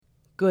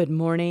Good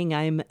morning.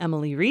 I'm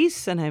Emily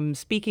Reese, and I'm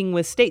speaking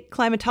with state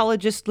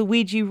climatologist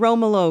Luigi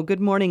Romolo. Good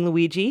morning,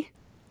 Luigi.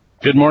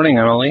 Good morning,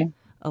 Emily.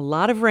 A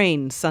lot of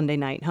rain Sunday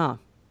night, huh?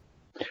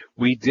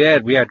 We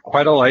did. We had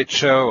quite a light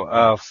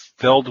show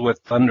filled with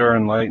thunder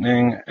and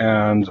lightning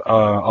and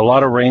a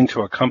lot of rain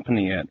to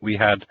accompany it. We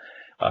had,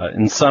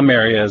 in some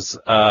areas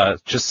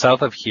just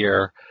south of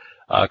here,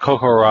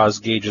 CoCoRa's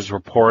gauges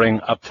reporting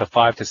up to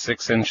 5 to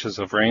 6 inches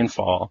of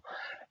rainfall.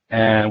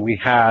 And we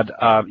had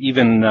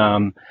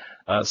even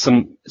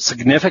some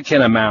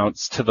significant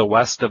amounts to the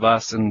west of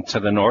us and to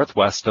the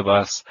northwest of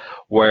us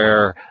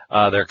where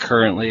they're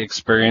currently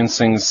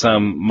experiencing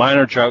some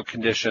minor drought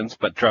conditions,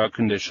 but drought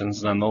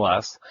conditions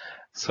nonetheless.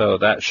 So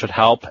that should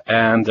help.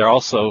 And they're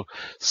also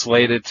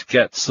slated to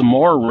get some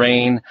more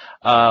rain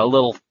a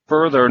little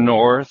further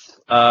north,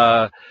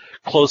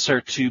 closer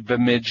to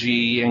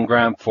Bemidji and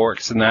Grand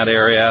Forks in that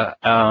area,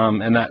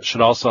 and that should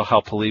also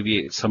help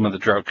alleviate some of the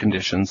drought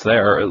conditions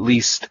there, or at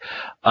least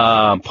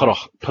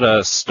put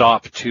a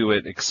stop to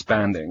it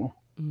expanding.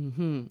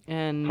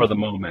 And for the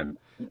moment.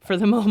 For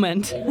the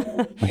moment.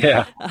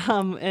 Yeah.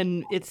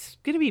 And it's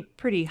going to be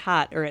pretty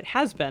hot, or it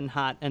has been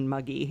hot and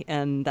muggy,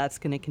 and that's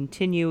going to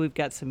continue. We've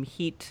got some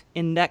heat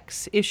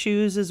index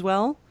issues as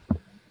well.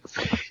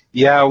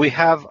 Yeah, we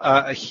have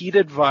a heat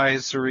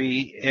advisory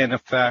in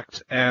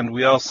effect, and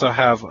we also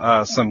have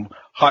some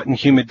hot and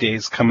humid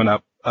days coming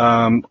up.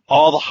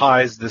 All the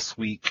highs this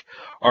week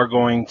are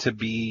going to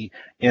be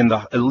in the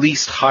at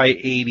least high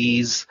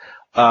 80s,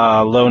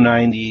 low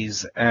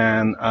 90s,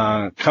 and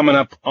coming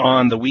up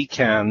on the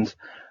weekend,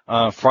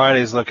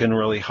 Friday's looking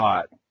really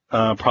hot,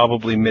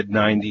 probably mid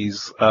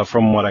 90s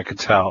from what I could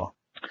tell,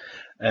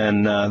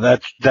 and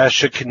that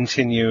should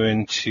continue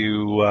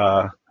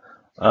into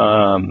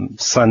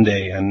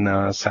Sunday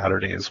and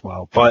Saturday as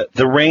well. But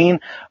the rain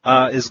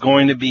is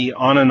going to be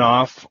on and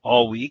off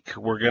all week.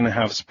 We're going to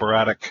have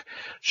sporadic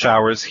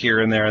showers here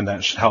and there, and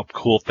that should help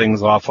cool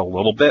things off a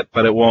little bit,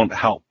 but it won't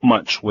help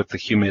much with the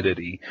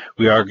humidity.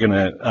 We are going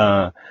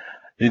to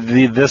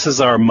this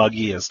is our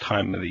muggiest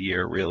time of the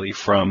year, really,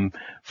 from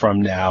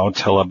now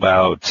till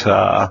about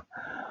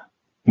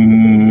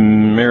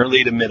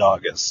early to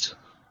mid-August.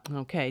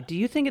 Okay. Do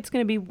you think it's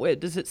going to be,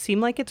 does it seem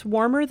like it's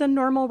warmer than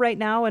normal right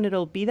now and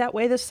it'll be that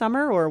way this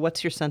summer, or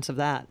what's your sense of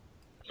that?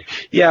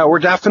 Yeah, we're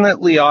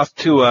definitely off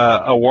to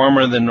a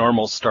warmer than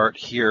normal start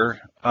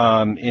here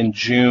in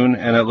June,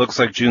 and it looks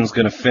like June's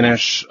going to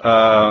finish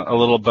a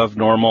little above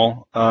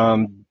normal.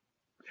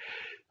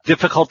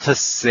 Difficult to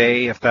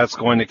say if that's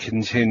going to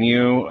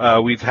continue.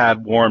 We've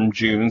had warm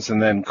Junes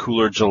and then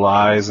cooler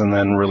Julys and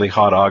then really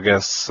hot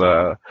Augusts,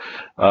 we've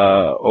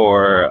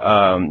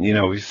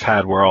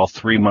had where all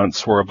 3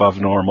 months were above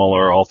normal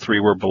or all 3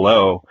 were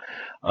below.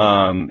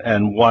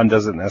 And one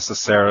doesn't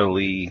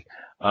necessarily,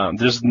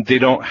 they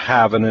don't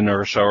have an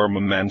inertia or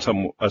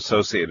momentum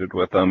associated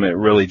with them. It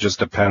really just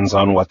depends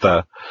on what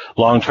the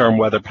long-term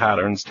weather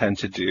patterns tend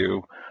to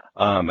do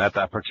at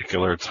that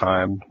particular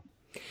time.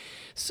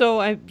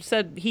 So I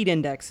said heat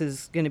index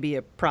is going to be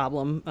a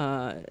problem.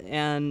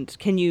 And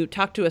can you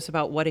talk to us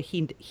about what a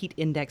heat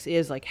index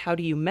is? Like, how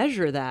do you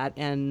measure that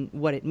and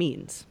what it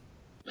means?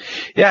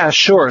 Yeah,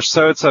 sure.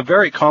 So it's a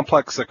very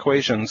complex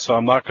equation, so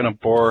I'm not going to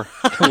bore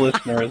the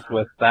listeners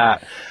with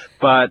that.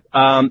 But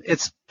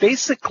it's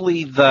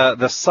basically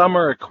the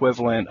summer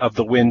equivalent of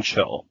the wind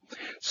chill.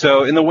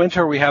 So in the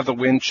winter, we have the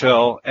wind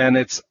chill, and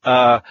it's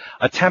a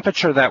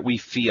temperature that we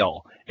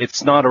feel.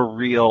 It's not a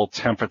real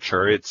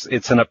temperature. It's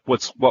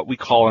what we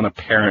call an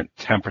apparent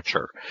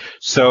temperature.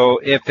 So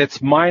if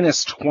it's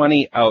minus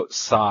 20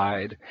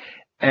 outside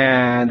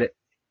and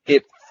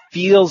it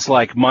feels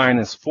like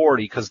minus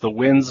 40 because the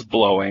wind's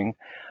blowing,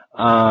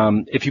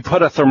 if you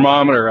put a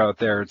thermometer out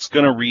there, it's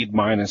going to read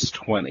minus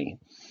 20.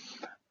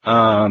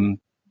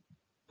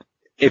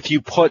 If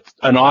you put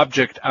an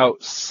object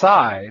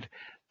outside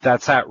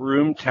that's at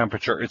room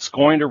temperature, it's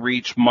going to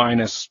reach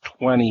minus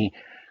 20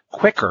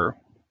 quicker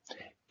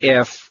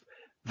if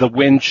the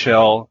wind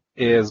chill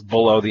is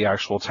below the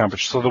actual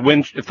temperature. So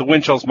if the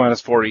wind chill is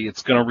minus 40,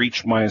 it's going to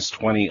reach minus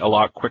 20 a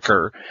lot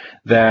quicker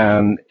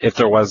than if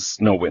there was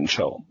no wind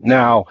chill.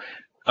 Now,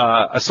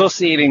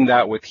 associating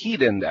that with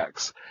heat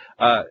index,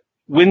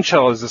 wind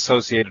chill is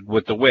associated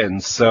with the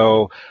wind.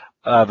 So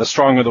the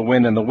stronger the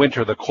wind in the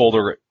winter, the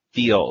colder it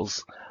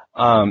feels.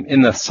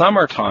 In the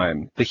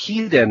summertime, the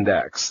heat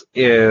index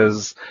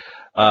is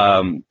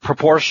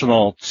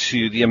proportional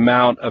to the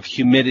amount of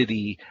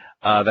humidity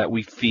that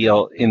we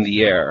feel in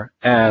the air.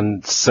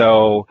 And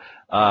so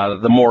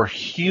the more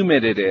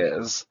humid it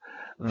is,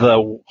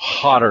 the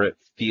hotter it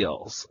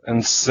feels.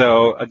 And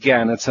so,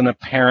 again, it's an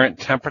apparent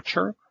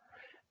temperature,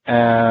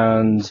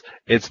 and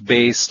it's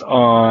based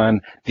on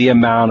the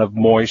amount of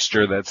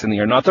moisture that's in the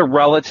air. Not the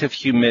relative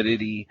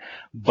humidity,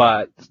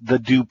 but the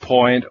dew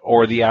point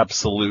or the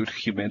absolute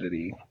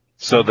humidity.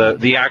 So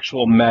the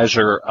actual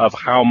measure of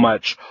how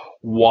much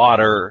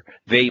water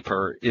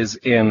vapor is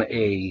in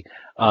a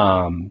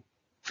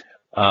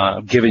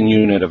given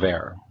unit of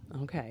air.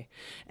 Okay.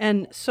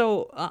 And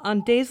so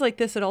on days like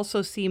this, it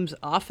also seems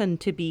often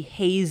to be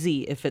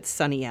hazy if it's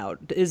sunny out.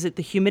 Is it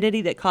the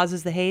humidity that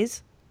causes the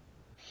haze?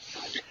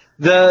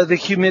 The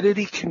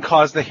humidity can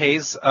cause the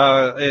haze.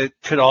 It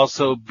could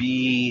also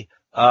be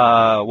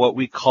what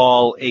we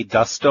call a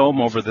dust dome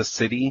over the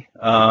city.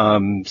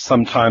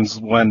 Sometimes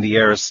when the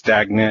air is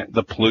stagnant,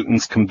 the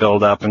pollutants can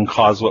build up and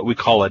cause what we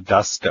call a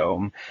dust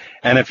dome.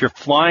 And if you're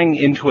flying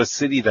into a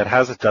city that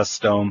has a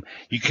dust dome,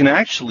 you can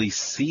actually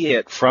see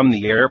it from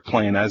the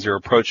airplane as you're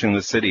approaching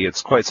the city.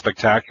 It's quite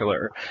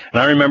spectacular. And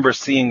I remember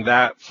seeing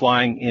that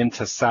flying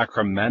into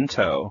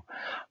Sacramento.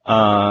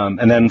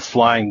 And then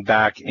flying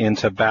back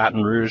into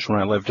Baton Rouge when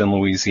I lived in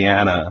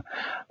Louisiana.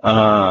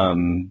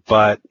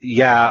 But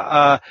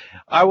yeah,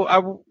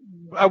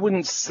 I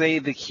wouldn't say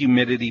the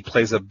humidity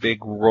plays a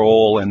big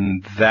role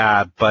in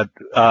that, but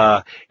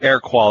air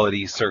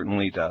quality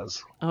certainly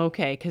does.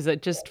 Okay, because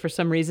just for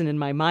some reason in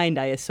my mind,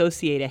 I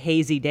associate a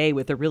hazy day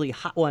with a really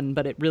hot one,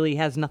 but it really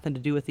has nothing to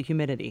do with the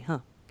humidity, huh?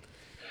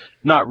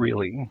 Not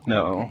really,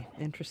 no. Okay,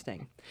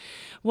 interesting.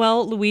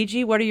 Well,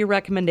 Luigi, what are your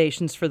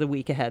recommendations for the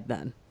week ahead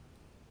then?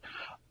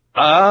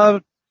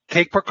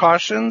 Take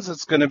precautions.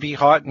 It's going to be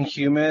hot and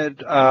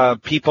humid.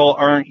 People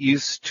aren't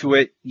used to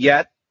it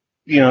yet.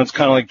 You know, it's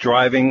kind of like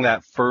driving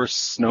that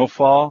first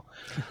snowfall.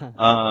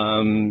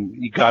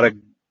 You got to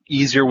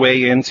ease your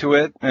way into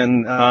it,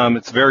 and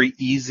it's very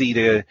easy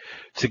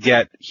to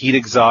get heat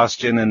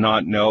exhaustion and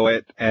not know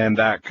it, and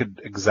that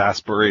could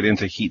exasperate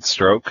into heat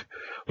stroke,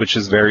 which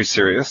is very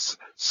serious.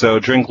 So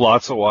drink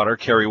lots of water,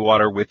 carry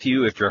water with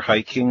you if you're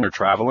hiking or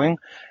traveling,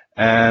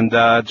 and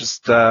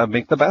just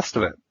make the best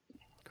of it.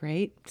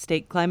 Great.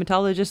 State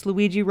climatologist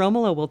Luigi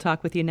Romolo will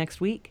talk with you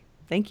next week.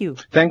 Thank you.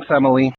 Thanks, Emily.